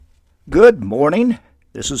Good morning.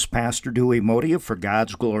 This is Pastor Dewey Modia for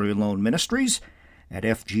God's Glory Alone Ministries at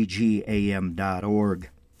fggam.org.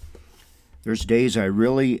 There's days I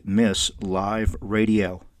really miss live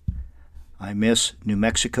radio. I miss New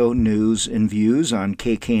Mexico news and views on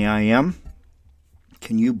KKIM.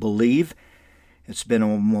 Can you believe it's been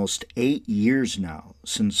almost 8 years now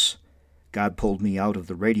since God pulled me out of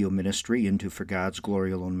the radio ministry into For God's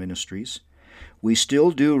Glory Alone Ministries? We still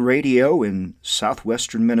do radio in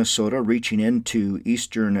southwestern Minnesota, reaching into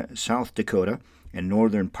eastern South Dakota and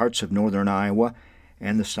northern parts of northern Iowa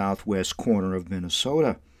and the southwest corner of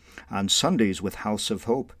Minnesota on Sundays with House of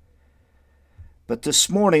Hope. But this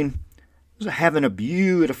morning, I was having a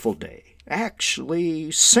beautiful day,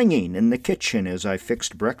 actually singing in the kitchen as I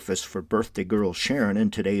fixed breakfast for birthday girl Sharon,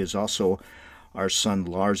 and today is also our son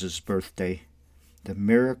Lars's birthday. The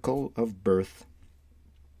miracle of birth.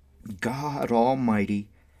 God Almighty,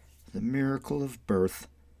 the miracle of birth.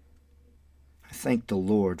 I thank the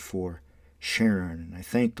Lord for Sharon, and I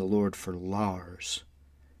thank the Lord for Lars,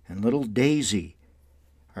 and little Daisy,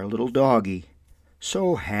 our little doggy,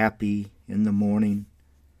 so happy in the morning.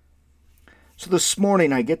 So this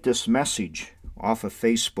morning I get this message off of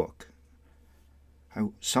Facebook. I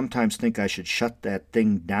sometimes think I should shut that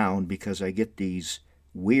thing down because I get these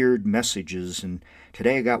weird messages, and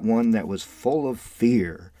today I got one that was full of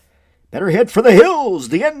fear. Better head for the hills,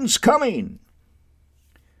 the end's coming.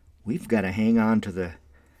 We've got to hang on to the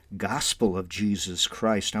gospel of Jesus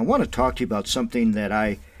Christ. I want to talk to you about something that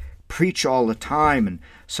I preach all the time, and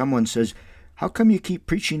someone says, how come you keep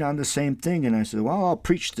preaching on the same thing? And I said, well, I'll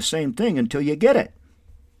preach the same thing until you get it.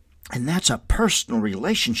 And that's a personal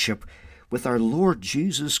relationship with our Lord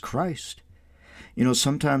Jesus Christ. You know,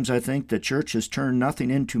 sometimes I think the church has turned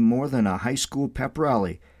nothing into more than a high school pep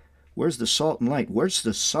rally. Where's the salt and light? Where's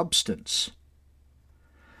the substance?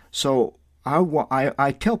 So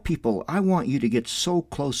I tell people, I want you to get so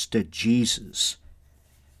close to Jesus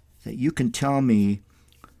that you can tell me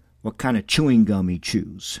what kind of chewing gum he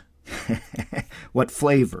chews. What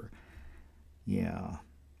flavor? Yeah,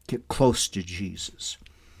 get close to Jesus.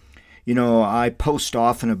 You know, I post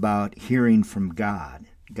often about hearing from God,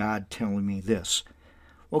 God telling me this.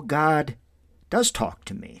 Well, God does talk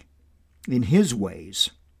to me in His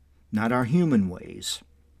ways, not our human ways.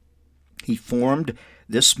 He formed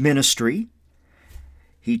this ministry.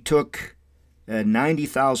 He took a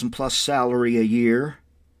 $90,000 plus salary a year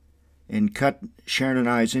and cut Sharon and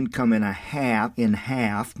I's income in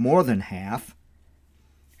half, more than half,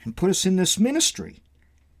 and put us in this ministry.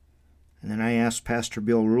 And then I asked Pastor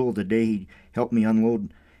Bill Rule the day he helped me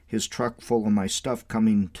unload his truck full of my stuff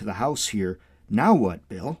coming to the house here, now what,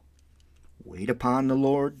 Bill? Wait upon the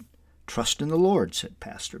Lord. Trust in the Lord, said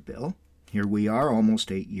Pastor Bill. Here we are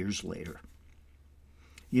almost 8 years later.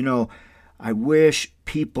 You know, I wish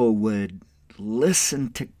people would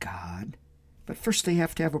listen to God, but first they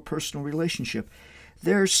have to have a personal relationship.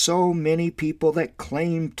 There's so many people that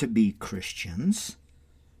claim to be Christians.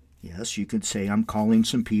 Yes, you could say I'm calling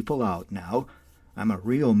some people out now. I'm a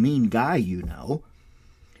real mean guy, you know.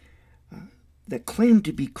 That claim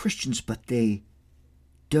to be Christians, but they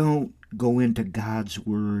don't go into God's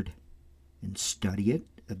Word and study it,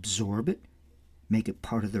 absorb it, make it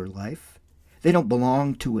part of their life. They don't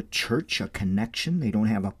belong to a church, a connection. They don't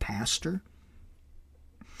have a pastor.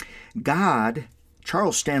 God,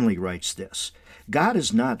 Charles Stanley writes this, God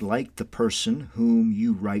is not like the person whom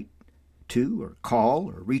you write to or call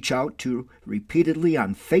or reach out to repeatedly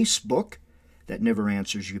on Facebook that never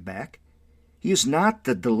answers you back. He is not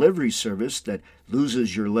the delivery service that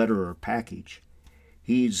loses your letter or package.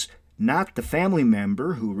 He's not the family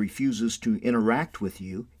member who refuses to interact with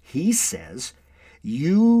you. He says,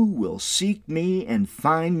 you will seek me and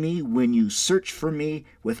find me when you search for me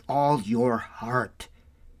with all your heart.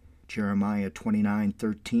 Jeremiah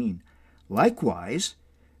 29:13. Likewise,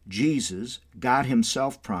 Jesus, God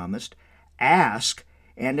Himself promised, ask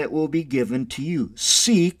and it will be given to you.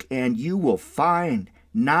 Seek and you will find.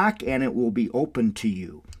 Knock and it will be opened to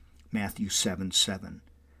you. Matthew 7:7.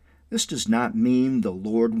 This does not mean the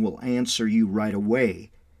Lord will answer you right away,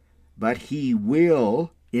 but He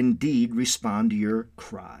will indeed respond to your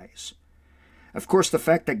cries. Of course, the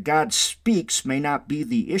fact that God speaks may not be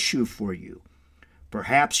the issue for you.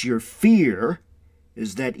 Perhaps your fear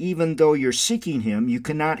is that even though you're seeking Him, you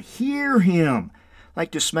cannot hear Him.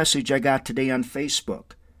 Like this message I got today on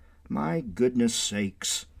Facebook. My goodness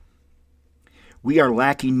sakes. We are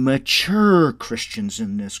lacking mature Christians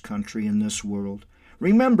in this country, in this world.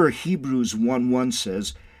 Remember, Hebrews 1:1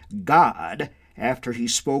 says, God, after He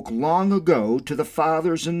spoke long ago to the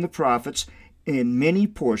fathers and the prophets in many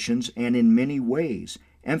portions and in many ways,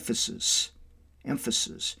 emphasis,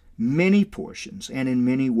 many portions and in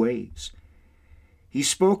many ways. He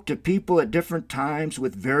spoke to people at different times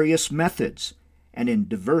with various methods and in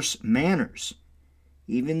diverse manners.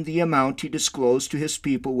 Even the amount he disclosed to his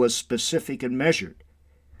people was specific and measured.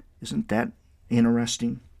 Isn't that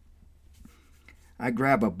interesting? I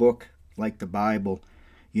grab a book like the Bible,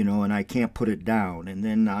 and I can't put it down. And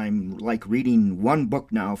then I'm like reading one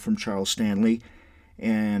book now from Charles Stanley,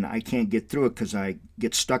 and I can't get through it because I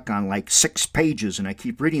get stuck on like 6 pages, and I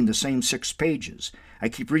keep reading the same 6 pages. I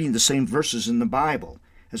keep reading the same verses in the Bible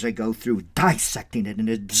as I go through dissecting it and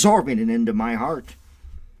absorbing it into my heart.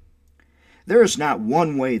 There is not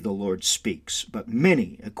one way the Lord speaks, but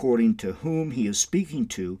many according to whom he is speaking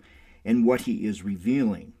to and what he is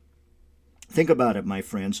revealing. Think about it, my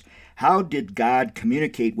friends. How did God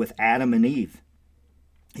communicate with Adam and Eve?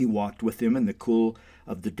 He walked with them in the cool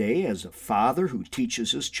of the day as a father who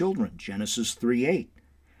teaches his children, Genesis 3:8.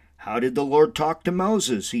 How did the Lord talk to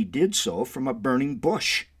Moses? He did so from a burning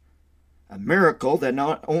bush. A miracle that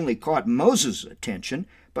not only caught Moses' attention,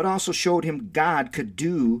 but also showed him God could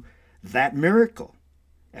do that miracle.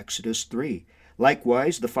 Exodus 3.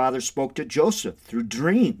 Likewise, the Father spoke to Joseph through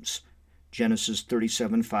dreams. Genesis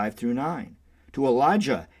 37:5-9. To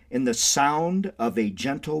Elijah in the sound of a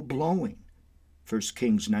gentle blowing. 1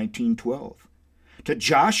 Kings 19:12. To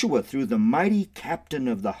Joshua through the mighty captain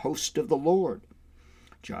of the host of the Lord.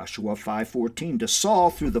 Joshua 5:14. To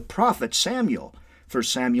Saul through the prophet Samuel. 1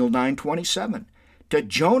 Samuel 9:27. To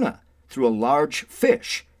Jonah through a large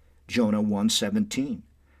fish. Jonah 1:17.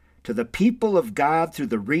 To the people of God through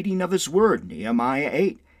the reading of his word. Nehemiah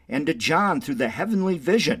 8. And to John through the heavenly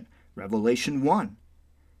vision. Revelation 1.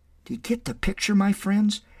 Do you get the picture, my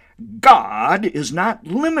friends? God is not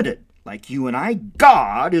limited. Like you and I,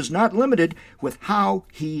 God is not limited with how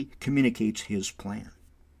he communicates his plan.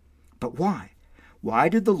 But why? Why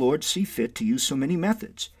did the Lord see fit to use so many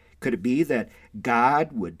methods? Could it be that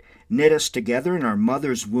God would knit us together in our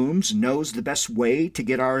mother's wombs, knows the best way to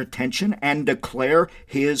get our attention and declare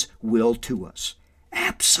his will to us?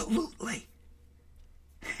 Absolutely.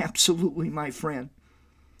 Absolutely, my friend.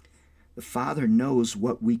 The Father knows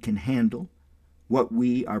what we can handle, what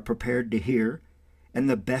we are prepared to hear, and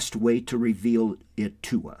the best way to reveal it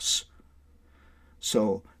to us.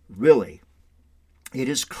 So, really, it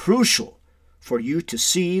is crucial for you to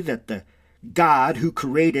see that the God who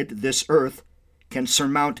created this earth can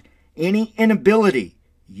surmount any inability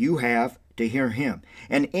you have to hear him,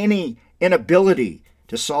 and any inability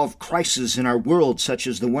to solve crises in our world, such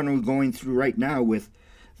as the one we're going through right now with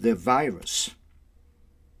the virus.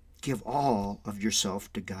 Give all of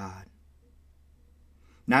yourself to God.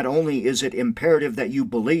 Not only is it imperative that you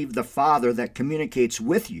believe the Father that communicates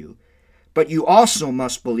with you, but you also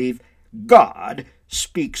must believe God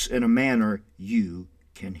speaks in a manner you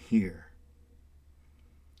can hear.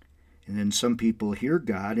 And then some people hear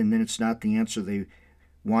God, and then it's not the answer they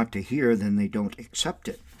want to hear, then they don't accept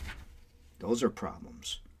it. Those are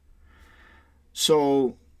problems.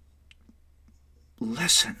 So,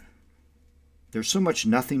 listen. There's so much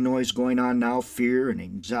nothing noise going on now, fear and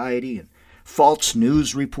anxiety and false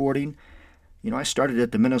news reporting. I started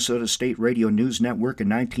at the Minnesota State Radio News Network in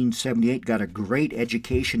 1978, got a great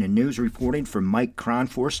education in news reporting from Mike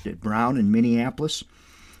Cronforst at Brown in Minneapolis.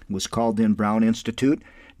 It was called then Brown Institute,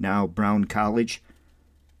 now Brown College.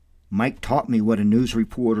 Mike taught me what a news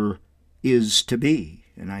reporter is to be,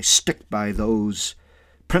 and I stick by those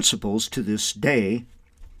principles to this day.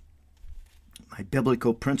 My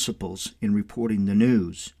biblical principles in reporting the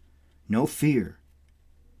news. No fear.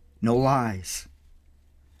 No lies.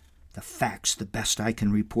 The facts, the best I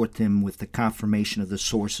can report them with the confirmation of the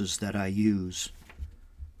sources that I use.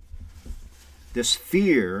 This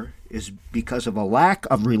fear is because of a lack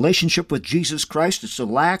of relationship with Jesus Christ. It's a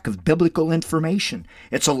lack of biblical information.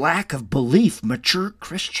 It's a lack of belief, mature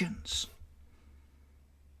Christians.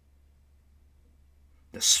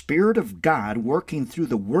 The Spirit of God working through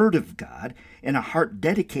the Word of God in a heart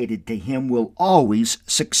dedicated to him will always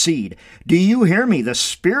succeed. Do you hear me? The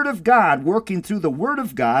Spirit of God working through the Word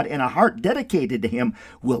of God in a heart dedicated to him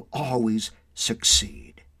will always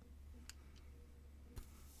succeed.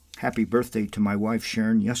 Happy birthday to my wife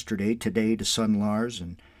Sharon yesterday, today to son Lars,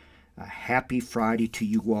 and a happy Friday to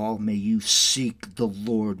you all. May you seek the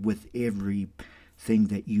Lord with everything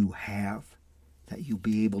that you have, that you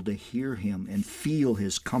be able to hear him and feel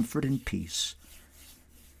his comfort and peace.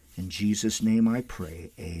 In Jesus' name I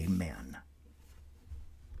pray, amen.